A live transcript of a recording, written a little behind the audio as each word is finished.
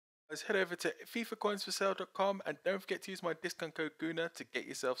Guys, head over to fifacoinsforsale.com and don't forget to use my discount code GUNA to get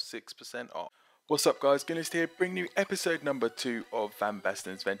yourself 6% off. What's up guys, Gunners here, bringing you episode number 2 of Van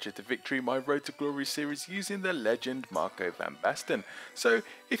Basten's Venture to Victory, my Road to Glory series using the legend Marco Van Basten. So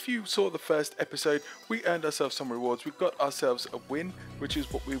if you saw the first episode, we earned ourselves some rewards. We got ourselves a win, which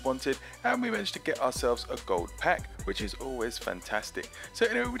is what we wanted, and we managed to get ourselves a gold pack, which is always fantastic. So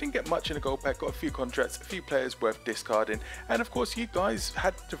anyway, we didn't get much in a gold pack, got a few contracts, a few players worth discarding, and of course you guys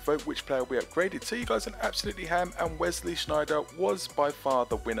had to vote which player we upgraded. So you guys are absolutely ham, and Wesley Schneider was by far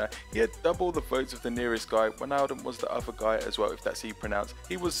the winner. He had double the votes of the nearest guy. Wijnaldum was the other guy as well, if that's how you pronounce.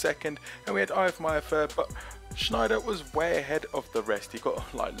 He was second, and we had Meyer third, but Schneider was way ahead of the rest. He got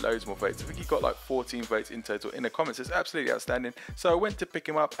like loads more votes. I think he got like 14 votes in total in the comments. It's absolutely outstanding. So I went to pick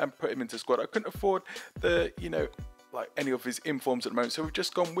him up and put him into squad. I couldn't afford the, like any of his informs at the moment, so we've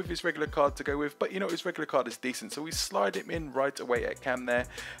just gone with his regular card to go with. But his regular card is decent, so we slide him in right away at cam there,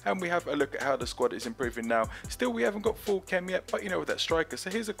 and we have a look at how the squad is improving now. Still, we haven't got full chem yet, but with that striker. So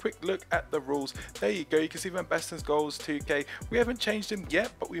here's a quick look at the rules. There you go, you can see Van Basten's goals 2k. We haven't changed them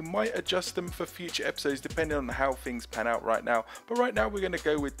yet, but we might adjust them for future episodes depending on how things pan out right now. But right now we're going to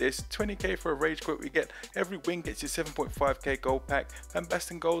go with this 20k for a rage quit. We get every win gets you 7.5k gold pack. Van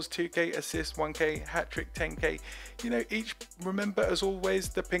Basten goals 2k, assists 1k, hat trick 10k. Each, remember, as always,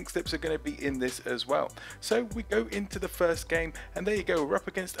 the pink slips are going to be in this as well. So we go into the first game, and there you go, we're up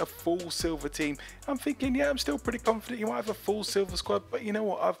against a full silver team. I'm thinking, yeah, I'm still pretty confident you might have a full silver squad, but you know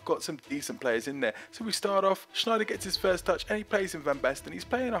what, I've got some decent players in there. So we start off, Schneider gets his first touch, and he plays in Van Basten. He's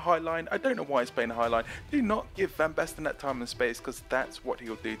playing a high line. I don't know why he's playing a high line. Do not give Van Basten that time and space, because that's what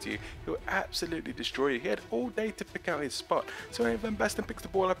he'll do to you. He'll absolutely destroy you. He had all day to pick out his spot. So when Van Basten picks the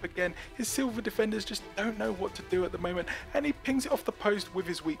ball up again, his silver defenders just don't know what to do at the moment, and he pings it off the post with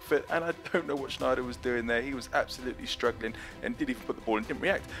his weak foot, and I don't know what Schneider was doing there. He was absolutely struggling and didn't even put the ball and didn't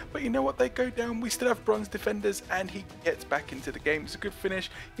react. But you know what, they go down. We still have bronze defenders, and he gets back into the game. It's a good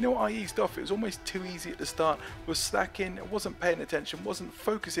finish. I eased off. It was almost too easy at the start. Was slacking, wasn't paying attention, wasn't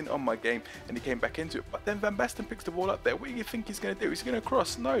focusing on my game, and he came back into it. But then Van Basten picks the ball up there. What do you think he's going to do? He's going to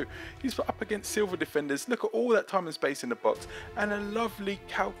cross? No, he's up against silver defenders. Look at all that time and space in the box, and a lovely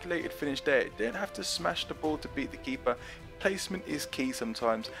calculated finish there. Didn't have to smash the ball to beat the keeper. Placement is key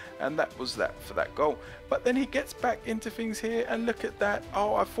sometimes, and that was that for that goal. But then he gets back into things here, and look at that.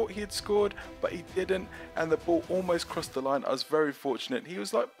 Oh, I thought he had scored, but he didn't, and the ball almost crossed the line. I was very fortunate. He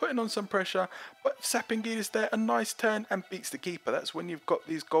was like putting on some pressure, but Sapingi is there, a nice turn, and beats the keeper. That's when you've got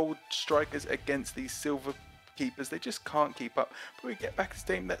these gold strikers against these silver keepers. They just can't keep up. But we get back to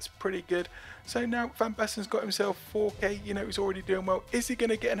the team. That's pretty good. So now Van Basten's got himself 4k. He's already doing well. Is he going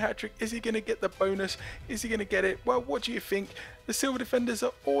to get a hat trick? Is he going to get the bonus? Is he going to get it? Well, what do you think? The silver defenders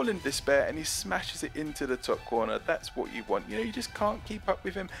are all in despair, and he smashes it into the top corner. That's what you want. You just can't keep up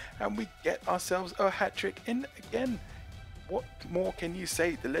with him, and we get ourselves a hat trick. And again, what more can you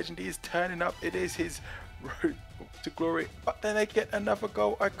say? The legend is turning up. It is his road to glory. But then they get another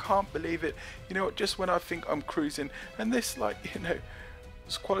goal. I can't believe it. Just when I think I'm cruising, and this,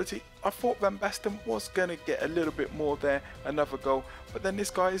 was quality. I thought Van Basten was going to get a little bit more there, another goal, but then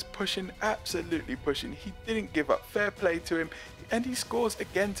this guy is pushing, absolutely pushing. He didn't give up. Fair play to him, and he scores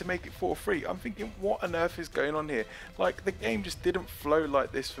again to make it 4-3. I'm thinking, what on earth is going on here? The game just didn't flow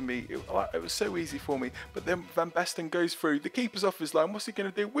like this for me. It was so easy for me, but then Van Basten goes through. The keeper's off his line. What's he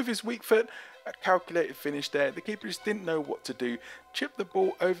going to do with his weak foot? A calculated finish there. The keeper just didn't know what to do. Chipped the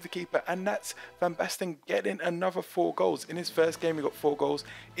ball over the keeper, and that's Van Basten getting another 4 goals. In his first game, he got 4 goals.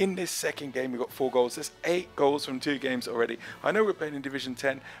 In this second game, he got 4 goals. That's 8 goals from 2 games already. I know we're playing in Division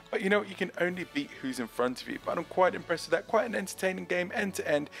 10, but you can only beat who's in front of you. But I'm quite impressed with that. Quite an entertaining game, end to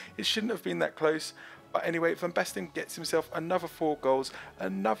end. It shouldn't have been that close. But anyway, Van Basten gets himself another 4 goals,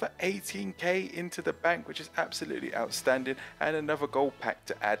 another 18k into the bank, which is absolutely outstanding, and another goal pack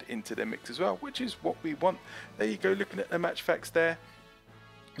to add into the mix as well, which is what we want. There you go, looking at the match facts there.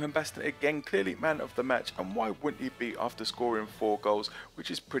 Van Basten again, clearly man of the match, and why wouldn't he be after scoring 4 goals,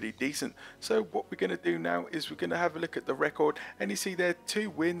 which is pretty decent. So what we're going to do now is we're going to have a look at the record, and you see there 2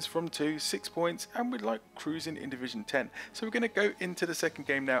 wins from 2, 6 points, and we're cruising in Division 10. So we're going to go into the second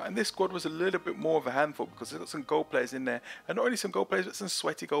game now, and this squad was a little bit more of a handful because they've got some goal players in there, and not only some goal players but some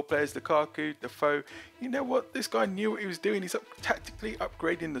sweaty goal players, Lukaku, Defoe. You know what, this guy knew what he was doing. He's tactically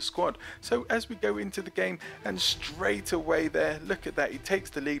upgrading the squad. So as we go into the game, and straight away there, look at that, he takes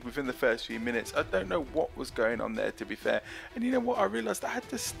the lead. lead within the first few minutes. I don't know what was going on there, to be fair. And you know what, I realised I had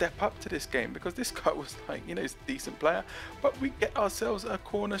to step up to this game because this guy was like, you know, he's a decent player. But we get ourselves a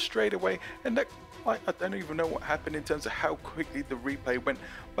corner straight away, and that, like, I don't even know what happened in terms of how quickly the replay went,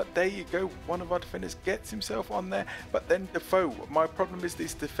 but there you go, one of our defenders gets himself on there. But then Defoe, my problem is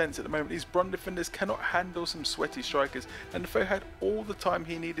this defence at the moment. These Bron defenders cannot handle some sweaty strikers, and Defoe had all the time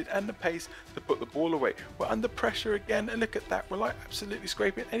he needed and the pace to put the ball away. We're under pressure again, and look at that, we're like absolutely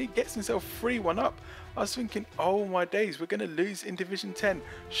scraping, and he gets himself 3-1 up. I was thinking, oh my days, we're going to lose in Division 10.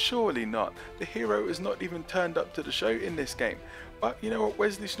 Surely not. The hero has not even turned up to the show in this game. But you know what,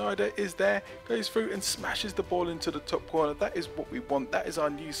 Wesley Sneijder is there, goes through and smashes the ball into the top corner. That is what we want. That is our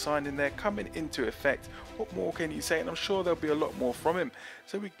new signing there coming into effect. What more can you say? And I'm sure there'll be a lot more from him.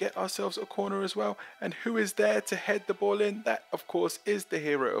 So we get ourselves a corner as well. And who is there to head the ball in? That, of course, is the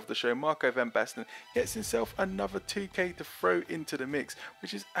hero of the show, Marco Van Basten. Gets himself another 2k to throw into the mix,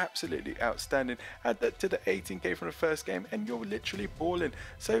 which is absolutely outstanding. Add that to the 18k from the first game, and you're literally balling.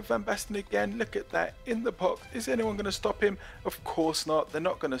 So Van Basten again, look at that, in the box. Is anyone going to stop him? Of course not. They're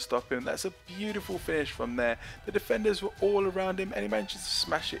not going to stop him. That's a beautiful finish from there. The defenders were all around him, and he managed to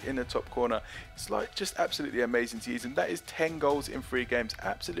smash it in the top corner. It's like just absolutely amazing to use, and that is 10 goals in 3 games.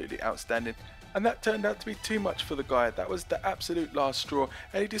 Absolutely outstanding. And that turned out to be too much for the guy. That was the absolute last straw,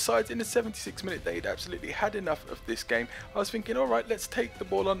 and he decides in the 76th minute that he'd absolutely had enough of this game. I was thinking, alright, let's take the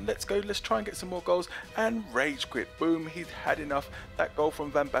ball on, let's go, let's try and get some more goals, and rage quit. Boom, he'd had enough. That goal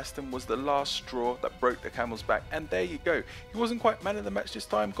from Van Basten was the last straw that broke the camel's back, and there you go. He wasn't quite man of the match this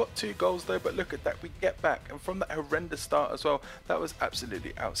time, got 2 goals though, but look at that, we get back, and from that horrendous start as well, that was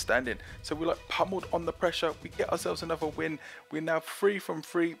absolutely outstanding. So we're like pummeled on the pressure, we get ourselves another win. We're now 3 from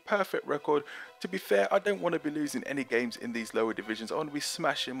 3, perfect record. To be fair, I don't want to be losing any games in these lower divisions. I want to be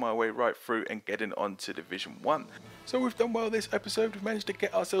smashing my way right through and getting on to Division 1. So we've done well this episode. We've managed to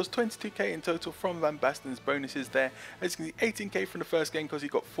get ourselves 22k in total from Van Basten's bonuses there. As you can see, 18k from the first game because he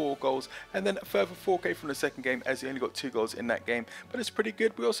got 4 goals, and then a further 4k from the second game as he only got 2 goals in that game. But it's pretty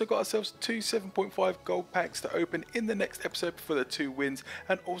good. We also got ourselves 2 7.5 gold packs to open in the next episode for the 2 wins,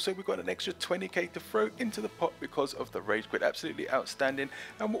 and also we got an extra 20k to throw into the pot because of the rage quit. Absolutely outstanding.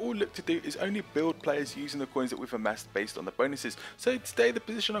 And what we'll look to do is only build players using the coins that we've amassed based on the bonuses. So today the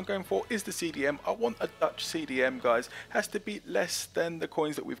position I'm going for is the CDM. I want a Dutch CDM, guys. Has to be less than the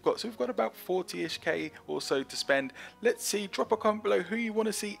coins that we've got. So we've got about 40ish k or so to spend. Let's see, drop a comment below who you want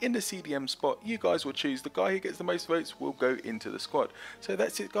to see in the CDM spot. You guys will choose. The guy who gets the most votes will go into the squad. So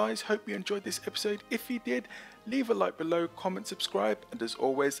that's it, guys. Hope you enjoyed this episode. If you did, leave a like below, comment, subscribe, and as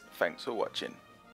always, thanks for watching.